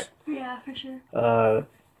 characters. right. yeah, for sure.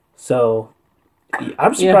 So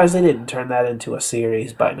I'm surprised they didn't turn that into a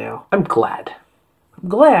series by now. I'm glad. I'm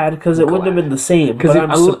glad because it wouldn't have been the same. 'Cause But if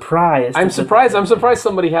I'm I look- surprised. I'm if it- surprised. I'm surprised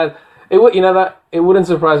somebody had. It would, you know that it wouldn't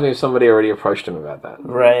surprise me if somebody already approached him about that.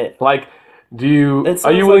 Right. Like, do you It are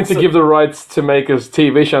sounds you willing like to so- give the rights to make a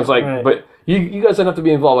TV show? It's like, Right. but you guys don't have to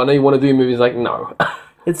be involved. I know you want to do movies. Like, no,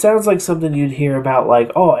 It sounds like something you'd hear about,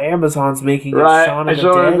 like, oh, Amazon's making a right? Shaun of the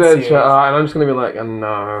Shaun of Dead the Dead series. show, and I'm just gonna be like, oh,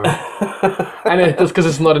 no, and it's because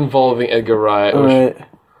it's not involving Edgar Wright. Or, Right.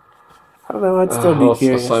 I don't know. I'd still be or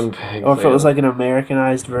curious. some big Or if it thing. was like an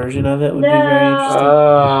Americanized version of it, would be No. very interesting.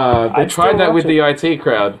 They I'd tried still that with watch the IT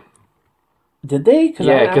crowd. Did they? Cause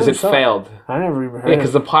Yeah, I because never it saw failed. I never even heard. Yeah,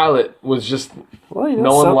 because the pilot was just well, you know,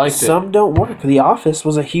 no one some, liked it. Some don't work. The Office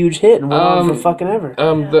was a huge hit and went on for fucking ever.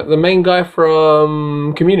 the main guy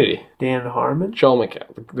from Community, Dan Harmon. Joel McHale,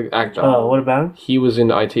 the actor. Oh, what about him? He was in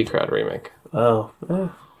the IT crowd remake. Oh,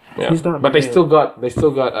 Yeah, He's not but they very- still got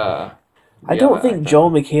I don't think Joel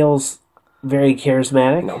McHale's very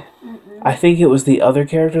charismatic. No. I think it was the other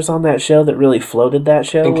characters on that show that really floated that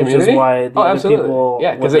show, In which Community? is why the Oh, other absolutely. people,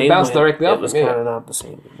 Yeah, 'cause it bounced directly off it was him, yeah. kind of not the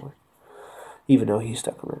same anymore. Even though he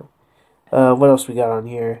stuck around. What else we got on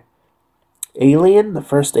here? Alien, the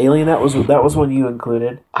first Alien. That was one you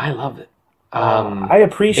included. I love it. I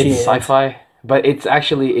appreciate It's it. sci-fi, but it's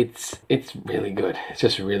actually it's really good. It's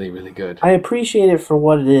just really, really good. I appreciate it for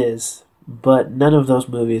what it is, but none of those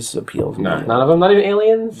movies appeal to No, me. none of them. Not even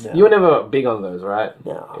Aliens. No. You were never big on those, right?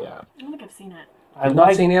 No. Yeah. I don't think I've seen it. I You've not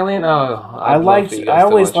liked- seen Alien? Oh, I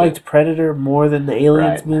always liked It. Predator more than the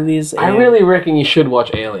Aliens Right. movies. I and really reckon you should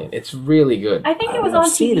watch Alien. It's really good. I think it was I've on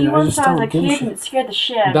seen TV it, I once just when I was a don't give a kid shit. and it scared the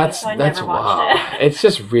shit out of me, so I That's never wow. watched it. It's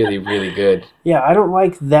just really, really good. Yeah, I don't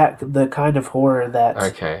like the kind of horror that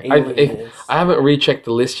Okay. Alien is. I haven't rechecked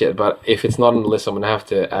the list yet, but if it's not on the list, I'm gonna have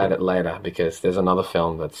to add it later because there's another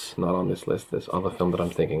film that's not on this list. There's other film that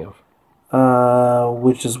I'm thinking of.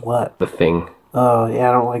 Which is what? The Thing. Oh, yeah,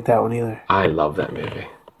 I don't like that one either. I love that movie.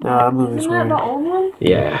 No, that movie's Isn't that weird. the old one?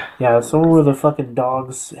 Yeah. Yeah, it's the one where the fucking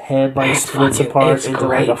dog's head like It's splits fucking- apart it's into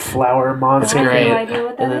like a great. flower monster. I have great. no idea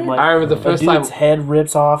what that And then is. like I remember the a first dude's time. head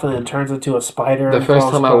rips off and then turns into a spider. The and first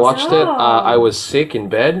crawls time I across- watched it, Oh. I was sick in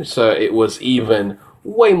bed, so it was even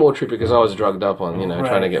way more trippy because I was drugged up on trying to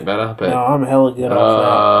Right. get better. But No, I'm hella good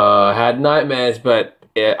off had nightmares, but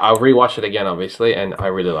I'll rewatch it again, obviously, and I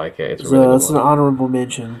really like it. It's that. a really So good it's an one. honorable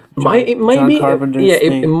mention. It might John be, Carpenter's yeah,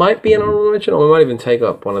 thing. it might be an honorable mention, or we might even take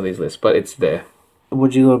up one of these lists, but it's there.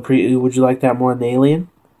 Would you like that more than Alien?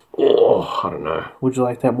 Oh, I don't know. Would you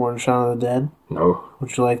like that more than Shaun of the Dead? No.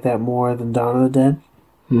 Would you like that more than Dawn of the Dead?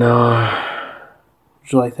 No.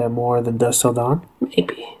 Would you like that more than Dusk Till Dawn?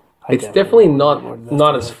 Maybe. I It's definitely want more than Dusk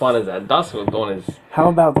not Till as Dawn. fun as that. Dusk Till Dawn is... How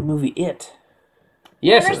about the movie It?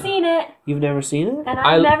 Yes. Never seen it, You've never seen it? and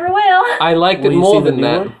I I- never will. I liked Will it you more see the than new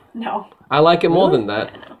that. one? No. I like it more Really? than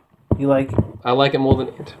that. You like I like it more than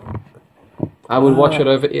it. I would watch it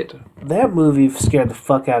over it. that movie? Scared the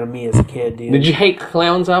fuck out of me as a kid, dude. Did you hate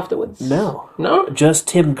clowns afterwards? No. No? Just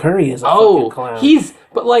Tim Curry is a Oh, fucking clown. he's...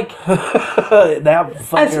 But like... that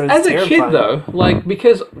fucker As is a kid, terrifying. though, like,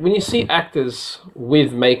 because when you see actors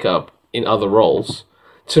with makeup in other roles,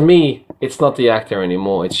 to me, it's not the actor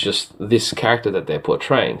anymore. It's just this character that they're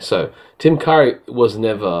portraying. So, Tim Curry was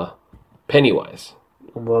never Pennywise.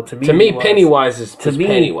 Well, to me, To me, he was. Pennywise is To me,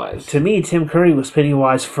 Pennywise. To me, Tim Curry was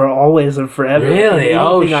Pennywise for always and forever. Really?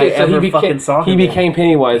 Oh, Anything shit. I So ever he fucking became, saw he him in. became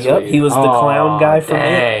Pennywise. Yep, for you. he was the clown guy from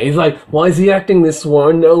dang. He's like, why is he acting this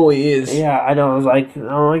one? No, he is. Yeah, I know. I was like, I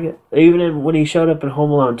don't like it. Even when he showed up in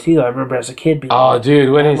Home Alone 2, I remember as a kid being Oh, like,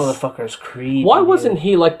 dude, when that he's... motherfucker's creepy. Why dude. wasn't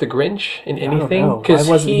he like the Grinch in I don't anything? know. Why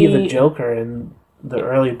wasn't he the Joker in the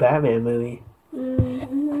early Batman movie?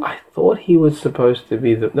 I thought he was supposed to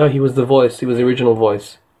be the... No, he was the voice. He was the original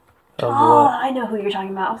voice. Of Oh, what? I know who you're talking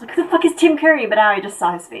about. I was like, who the fuck is Tim Curry? But now I just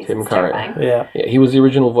saw his face. Tim It's Curry. terrifying. Yeah. Yeah, he was the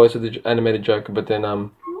original voice of the animated Joker, but then got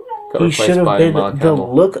He replaced should have by been Mark the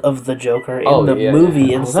Hamill. look of the Joker in Oh, the yeah, movie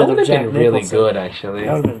yeah. instead that would of have Jack been really Nicholson. good, actually.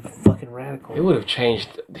 That would have been fucking radical. It would have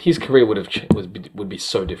changed. His career would have would be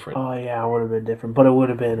so different. Oh yeah, it would have been different, but it would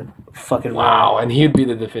have been fucking Wow, and he'd be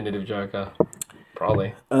the definitive Joker,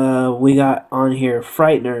 probably. We got on here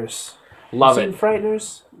Frighteners. Love Seen it.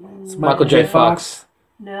 Frighteners? It's Michael J. Fox.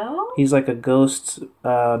 No? He's like a ghost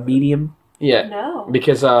medium. Yeah, No.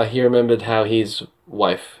 because he remembered how his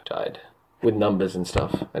wife died with numbers and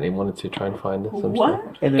stuff, and he wanted to try and find some What?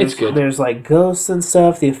 stuff. And It's good. There's like ghosts and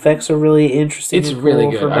stuff. The effects are really interesting. It's and really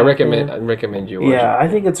cool good. for I back recommend. then. I recommend you watch Yeah, it. I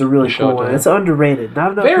think it's a really Show cool it to one. him. It's underrated.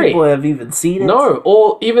 Not enough Very. people have even seen it. No,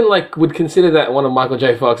 or even like would consider that one of Michael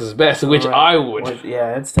J. Fox's best, which Right. I would.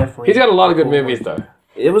 Yeah, it's definitely. He's got a lot of good cool movies one. though.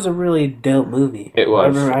 It was a really dope movie. It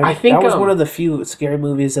was. Remember, I think, that was um, one of the few scary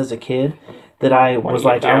movies as a kid that I was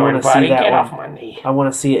like, I want want to see that Get one. off my knee. I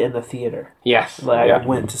want to see it in the theater. Yes. Like, yeah. I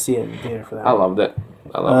went to see it in the theater for that. I loved it.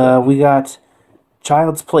 I loved We got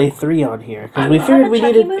Child's Play 3 on here because we Oh, figured the we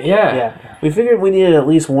Chucky needed. movie? it. Yeah. Yeah, we figured we needed at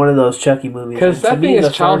least one of those Chucky movies. Because And to that me, thing the is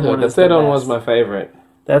third childhood. The is third one best. was my favorite.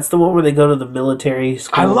 That's the one where they go to the military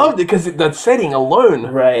school. I loved it because that setting alone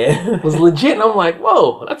Right. was legit, and I'm like,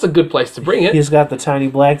 whoa, that's a good place to bring it. He's got the tiny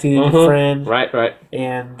black dude Mhm. friend, Right.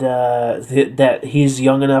 and that he's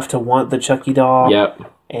young enough to want the Chucky doll. Yep.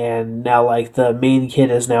 And now, like, the main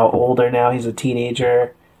kid is now older. Now he's a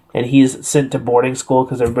teenager, and he's sent to boarding school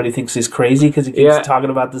because everybody thinks he's crazy because he keeps Yeah.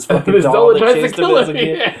 talking about this fucking This doll doll that tries to chased him kill as a him.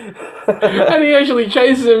 kid. Yeah. And he actually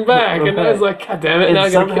chases him back, and I was like, God damn it! Now I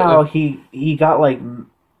And gotta somehow kill him.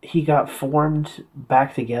 he got formed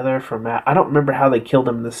back together from that. I don't remember how they killed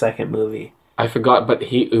him in the second movie. I forgot, but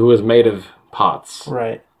he was made of parts.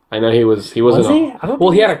 Right. I know he wasn't. Was he? I don't Well,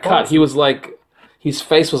 think he he had a was cut. parts. He was like, his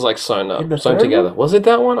face was like sewn In the sewn third together. one? Was it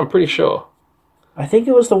that one? I'm pretty sure. I think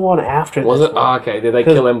it was the one after Was this it? one. Oh, okay. Did they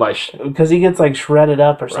kill him by? Because he gets like shredded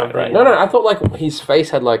up or something. Right. No. I thought like his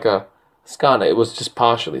face had like a scar. It was just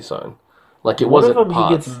partially sewn. Like it One wasn't of them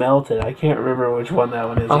parts. he gets melted. I can't remember which one that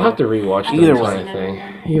one is. I'll yet. have to rewatch the Either entire way.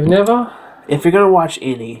 thing. You've never? If you're gonna watch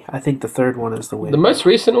any, I think the third one is the way. The most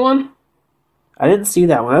recent one? I didn't see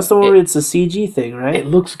that one. That's the one where it's a CG thing, right? It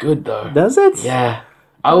looks good though. Does it? Yeah.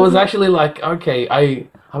 I was actually like, okay, I'm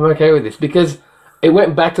okay with this because it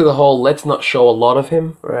went back to the whole let's not show a lot of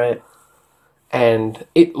him. Right. And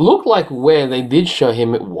it looked like where they did show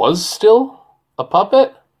him, it was still a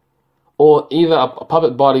puppet, or either a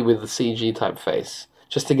puppet body with a CG type face,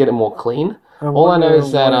 just to get it more clean. All I know wonder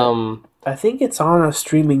is that I think it's on a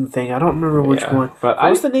streaming thing. I don't remember which Yeah, one. but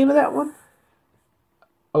What's the name of that one?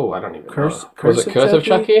 I don't even know. Was Curse it of Curse of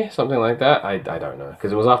Chucky? Chucky? Something like that. I don't know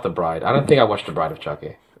because it was after Bride. I don't think I watched The Bride of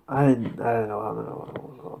Chucky. I don't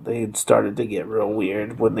know. They started to get real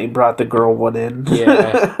weird when they brought the girl one in.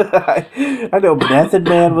 Yeah. I know Method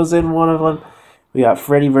Man was in one of them. We got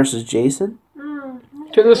Freddy versus Jason.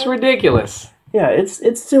 Because it's ridiculous. Yeah, it's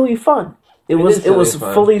silly fun. It is silly was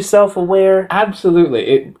fun. fully self-aware.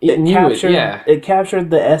 Absolutely. It knew captured, it, yeah. It captured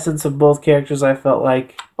the essence of both characters, I felt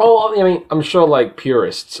like. Oh, I mean, I'm sure like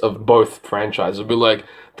purists of both franchises would be like,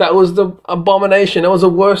 that was the abomination. That was the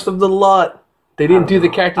worst of the lot. They didn't do the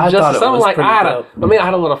character I thought justice. it I'm was like, pretty I dope.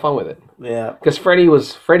 had a lot of fun with it. Yeah. Because Freddy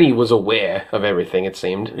was aware of everything, it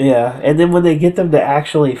seemed. Yeah, and then when they get them to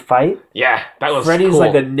actually fight, Yeah, that was Freddy's cool.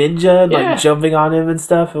 like a ninja, Yeah. like jumping on him and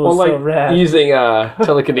stuff. It was Or like so rad. using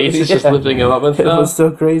telekinesis, just Yeah. lifting him up and It was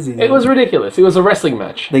stuff. so crazy. It was ridiculous. It was a wrestling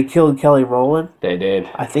match. They killed Kelly Rowland. They did.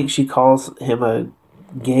 I think she calls him a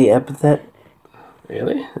gay epithet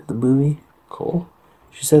Really? in the movie. Cool.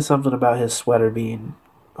 She says something about his sweater being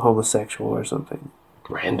homosexual or something.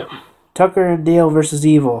 Random. Tucker and Dale versus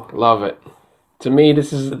Evil. Love it. To me,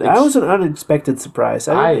 this is... That was an unexpected surprise.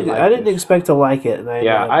 I didn't this. expect to like it. And I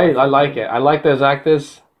Yeah, ended up I like it. I like those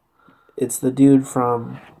actors. It's the dude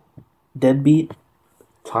from Deadbeat.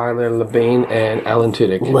 Tyler Labine and Alan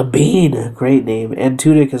Tudyk. Labine, great name. And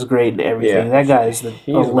Tudyk is great in everything. Yeah. That guy is a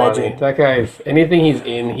He's legend. funny. That guy's... Anything he's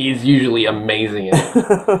in, he's usually amazing in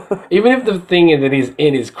it. Even if the thing that he's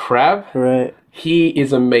in is crap, Right. he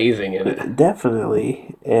is amazing in it.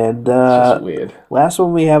 Definitely. And It's just weird. last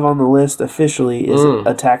one we have on the list officially is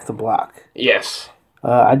Attack the Block. Yes.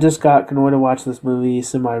 I just got Kanoy to watch this movie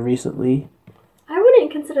semi-recently. I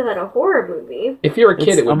wouldn't consider that a horror movie. If you're a kid,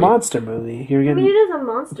 It's it would a be. monster movie. You're I mean, it getting is a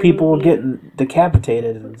monster people movie. getting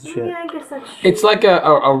decapitated and shit. Yeah, I guess that's true. It's like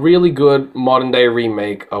a really good modern day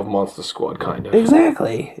remake of Monster Squad, kind of.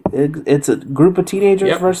 Exactly. It's a group of teenagers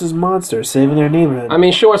Yep. versus monsters saving their neighborhood. I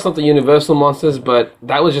mean, sure, it's not the Universal monsters, but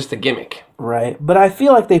that was just a gimmick. Right. But I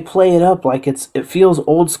feel like they play it up like it feels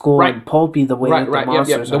old school Right. and pulpy the way that the Right, yep,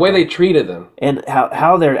 monsters The are way done. they treated them. And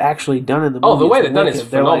how they're actually done in the movie. Oh, the way is they're done is wicked.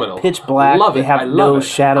 They're phenomenal. like pitch black. Love They it. have I love no it.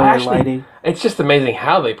 shadow I or actually- lighting. It's just amazing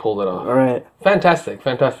how they pulled it off. All right. Fantastic,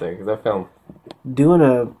 that film. Doing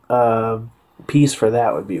a piece for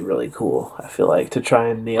that would be really cool. I feel like to try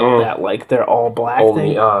and nail that like they're all black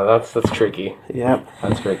thing. That's tricky. Yep.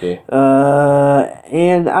 That's tricky.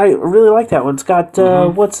 And I really like that one. It's got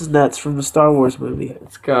what's his nuts from the Star Wars movie.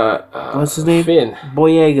 It's got What's his name? Finn.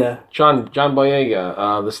 Boyega. John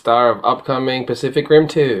Boyega, the star of upcoming Pacific Rim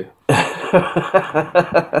 2.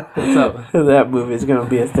 What's up? That movie is gonna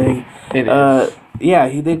be a thing. It is.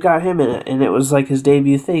 Yeah, they've got him in it, and it was like his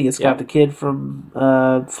debut thing. It's got Yep. the kid from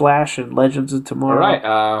Flash and Legends of Tomorrow. All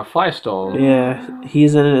right, Firestorm Yeah,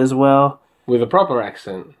 he's in it as well. with a proper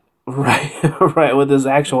accent. Right, right, with his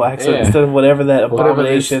actual accent Yeah. instead of whatever that Whatever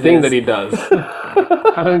this abomination thing is. that he does.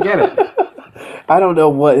 I don't get it. I don't know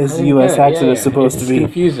what his U.S. accent is supposed It's to be.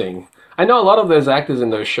 confusing. I know a lot of those actors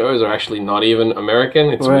in those shows are actually not even American.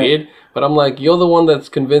 It's Right. weird. But I'm like, you're the one that's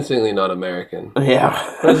convincingly not American. Yeah.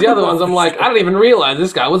 Whereas the other ones, I'm like, I didn't even realize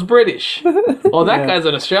this guy was British. Oh, that guy's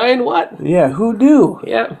an Australian? What? Yeah, who knew?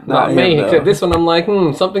 Yeah, Not not him, me. though. Except this one, I'm like,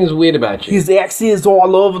 something's weird about you. His accent is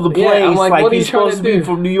all over the place. Yeah, I'm like, what are you he's trying supposed to to be do?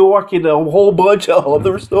 from New York and a whole bunch of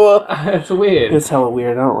other stuff. It's weird. It's hella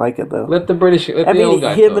weird. I don't like it though. Let the I old mean,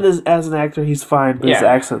 guy him talk. and as an actor, he's fine, but his Yeah.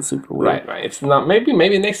 accent's super weird. Right. It's not. Maybe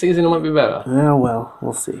next season it might be better. Oh well,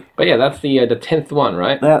 we'll see. But yeah, that's the 10th one,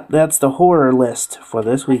 right? That's the horror list for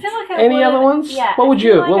this I week. feel like I Any would've- other ones? Yeah. What would I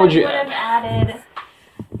feel you- like what I would you have added?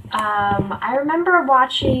 I remember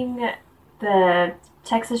watching the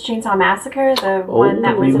Texas Chainsaw Massacre, the one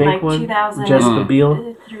that was in remake like one? 2003 Jessica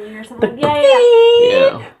Biel? or something. Yeah.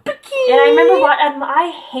 Yeah. And I remember and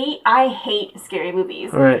I hate scary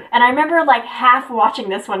movies. Right. And I remember like half watching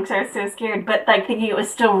this one because I was so scared, but like thinking it was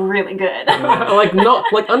still really good.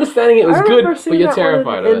 like understanding it was I good, remember but seeing you're that one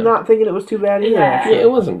terrified and of it. not thinking it was too bad either. Yeah. Actually. Yeah,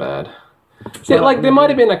 it wasn't bad. See, like there might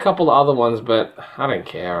have been a couple of other ones, but I don't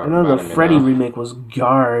care. I know about the them Freddy enough. remake was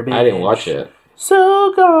garbage. I didn't watch it.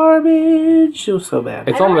 So garbage. It was so bad.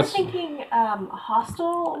 It's I remember almost. thinking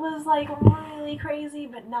Hostel was like really crazy,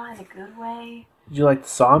 but not in a good way. Did you like the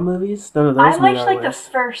Saw movies? None of those I made liked our like list.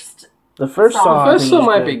 the first. The first Saw. Saw. The I first think, one was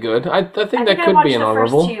might good. be good. I think I that I could watched be an the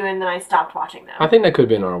honorable. first two, and then I stopped watching them. I think that could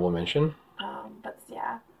be an honorable mention. But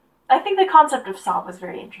yeah, I think the concept of Saw was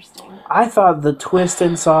very interesting. I thought the twist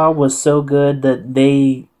in Saw was so good that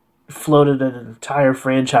they floated an entire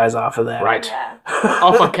franchise off of that. Right. Yeah.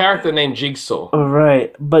 Off a character named Jigsaw.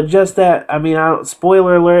 Right. But just that, I mean,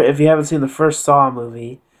 spoiler alert if you haven't seen the first Saw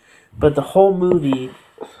movie, but the whole movie,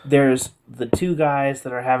 there's the two guys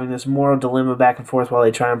that are having this moral dilemma back and forth while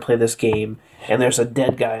they try and play this game, and there's a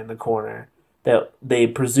dead guy in the corner that they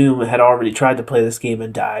presume had already tried to play this game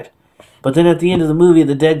and died. But then at the end of the movie,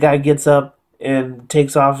 the dead guy gets up and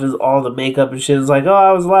takes off all the makeup and shit. It's like, oh,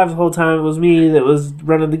 I was alive the whole time. It was me that was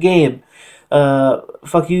running the game.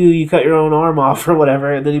 Fuck you, you cut your own arm off or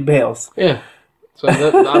whatever, and then he bails. Yeah. So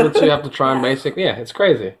the other two have to try and basically, yeah, it's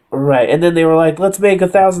crazy. Right, and then they were like, let's make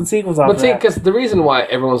 1,000 sequels off But of see, that. because the reason why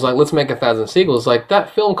everyone's like, let's make 1,000 sequels, like,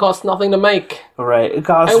 that film cost nothing to make. Right, it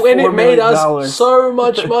cost And when $4 it made million us so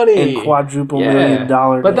much money. and quadruple $1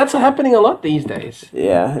 million. But that's happening a lot these days.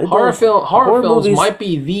 yeah, it Horror does. films movies, might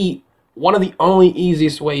be one of the only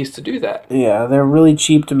easiest ways to do that. Yeah, they're really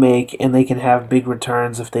cheap to make, and they can have big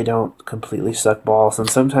returns if they don't completely suck balls. And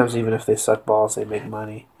sometimes even if they suck balls, they make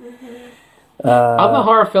money. Other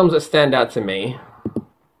horror films that stand out to me.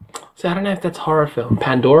 See, I don't know if that's horror film.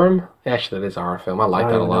 Pandorum? Actually, that is a horror film. I like I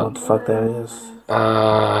that a don't know what lot. the fuck that is.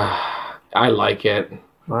 I like it.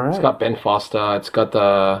 All right. It's got Ben Foster. It's got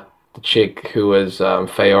the chick who was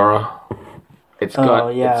Feora. It's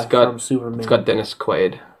got from Superman. It's got Dennis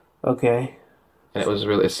Quaid, Okay. and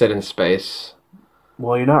it's set in space.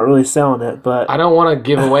 Well, you're not really selling it, but I don't want to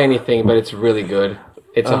give away anything, but it's really good.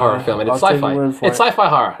 It's a horror film, and it's I'll take sci-fi. your word for It's it. sci-fi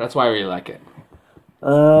horror. That's why I really like it.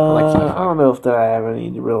 like sci-fi. I don't know if that I have any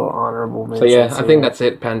real honorable So mentions. yeah, I think here. that's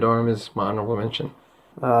it. Pandorum is my honorable mention.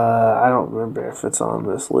 I don't remember if it's on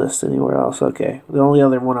this list anywhere else. Okay. The only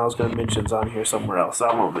other one I was going to mention is on here somewhere else. So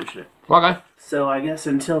I won't mention it. Okay. So I guess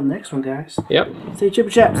until next one, guys. Yep. Say Chip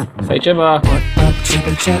Chaps. Say Chippa. What up,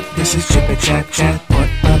 Chip Chat? This is Chip Chat Chat. What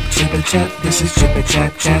up, Chip Chat? This is Chip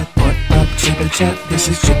Chat Chat. What up, Chip Chat? This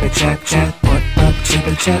is Chip Chat Chat. What up,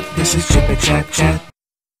 Chip Chat? This is Chip Chat Chat.